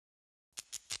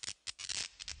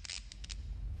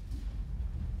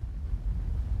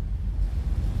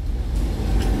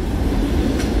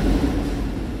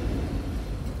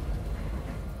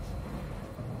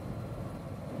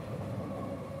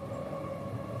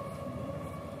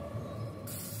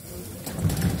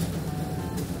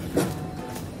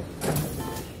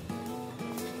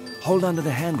Hold onto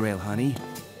the handrail, honey.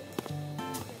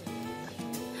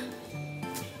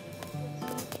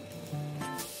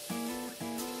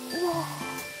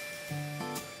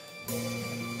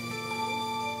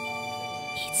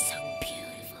 It's so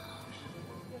beautiful.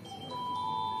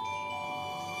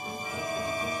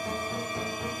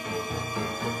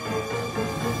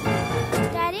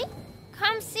 Daddy,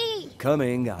 come see.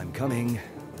 Coming, I'm coming.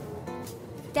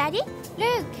 Daddy,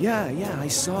 look. Yeah, I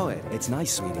saw it. It's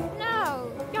nice, sweetie.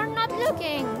 No, you're not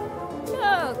looking.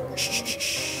 Look.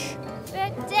 Shh.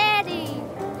 But Daddy,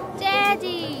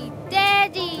 Daddy,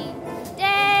 Daddy,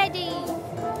 Daddy,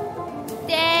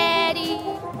 Daddy.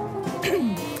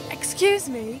 Excuse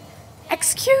me.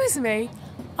 Excuse me.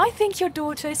 I think your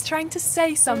daughter is trying to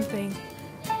say something.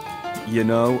 You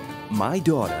know, my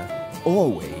daughter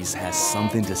always has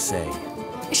something to say.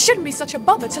 It shouldn't be such a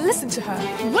bother to listen to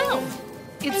her. Well,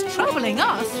 it's troubling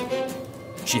us.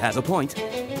 She has a point.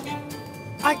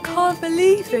 I can't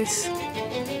believe this.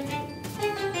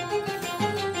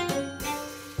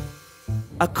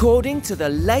 According to the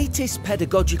latest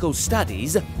pedagogical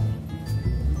studies,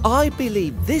 I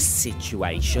believe this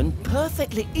situation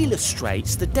perfectly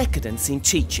illustrates the decadence in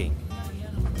teaching,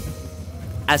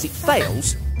 as it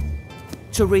fails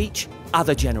to reach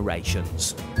other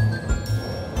generations.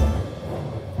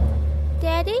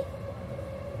 Daddy?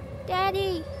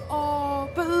 Daddy. Oh,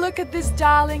 but look at this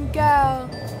darling girl.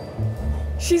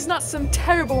 She's not some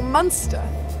terrible monster.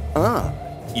 Ah,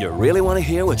 you really want to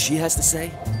hear what she has to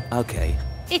say? Okay.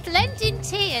 It lent in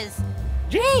tears.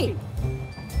 Gee!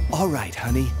 All right,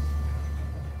 honey.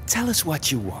 Tell us what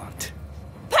you want.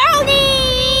 Pony!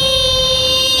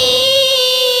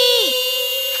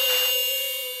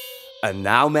 And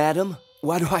now, madam,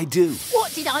 what do I do?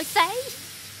 What did I say?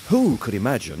 Who could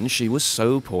imagine she was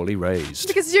so poorly raised?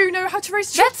 Because you know how to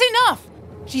raise children. That's enough!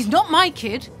 She's not my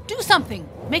kid. Do something.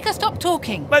 Make her stop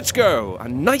talking. Let's go. A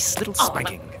nice little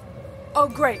spanking. Oh,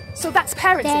 great. So that's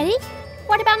parenting. Daddy,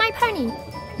 what about my pony?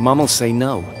 Mom'll say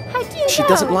no. How do you know? She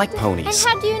doesn't like And ponies.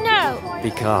 how do you know?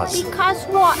 Because, Because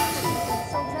what?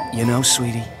 you know,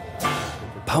 sweetie,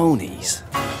 ponies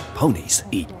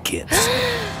eat kids.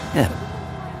 Yeah,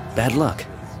 bad luck.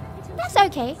 That's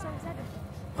okay.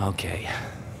 Okay.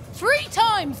 3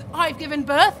 times I've given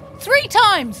birth. 3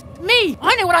 times. Me.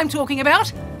 I know what I'm talking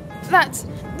about. That's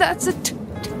a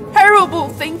terrible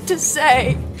thing to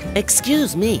say.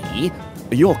 Excuse me?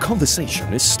 Your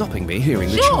conversation is stopping me hearing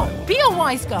the Sure, child. be a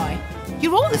wise guy.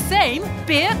 You're all the same.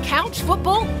 Beer, couch,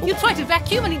 football. You try to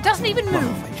vacuum and it doesn't even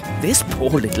move. This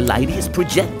poor little lady is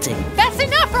projecting. That's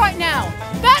enough right now.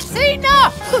 That's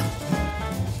enough.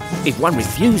 If one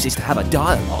refuses to have a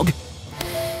dialogue,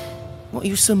 what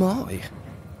use am I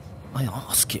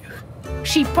ask you?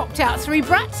 She popped out 3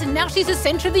 brats and now she's the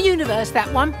centre of the universe.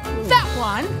 That one. That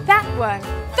one. That one.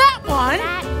 That one.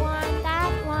 That one,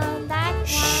 that one, that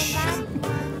one,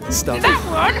 that one. Stop That it.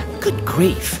 one. Good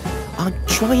grief. I'm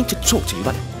trying to talk to you,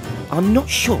 but I'm not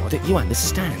sure that you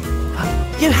understand.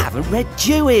 You haven't read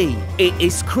Dewey. It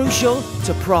is crucial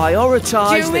to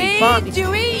prioritise the advantage.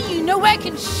 Dewey, you know where I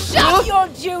can shut your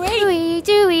Dewey.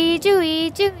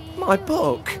 Dewey. My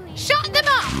book. Shut them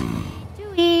up.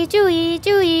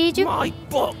 Dewey. My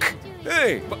book.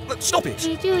 Hey, stop it.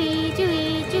 Dewey.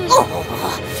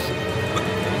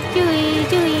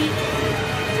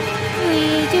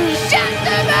 Shut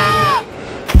them up.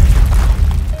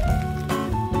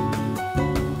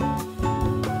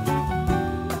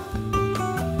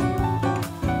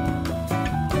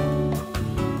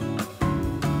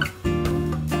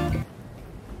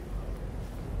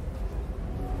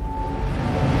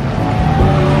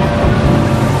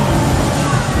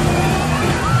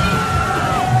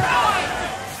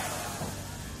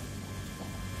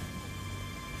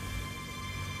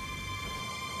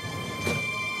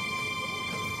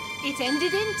 It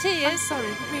ended in I'm tears.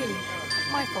 sorry, really.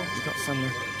 My fault. Got some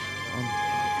right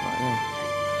there.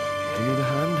 Give me the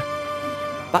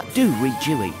hand. But do read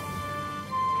Dewey.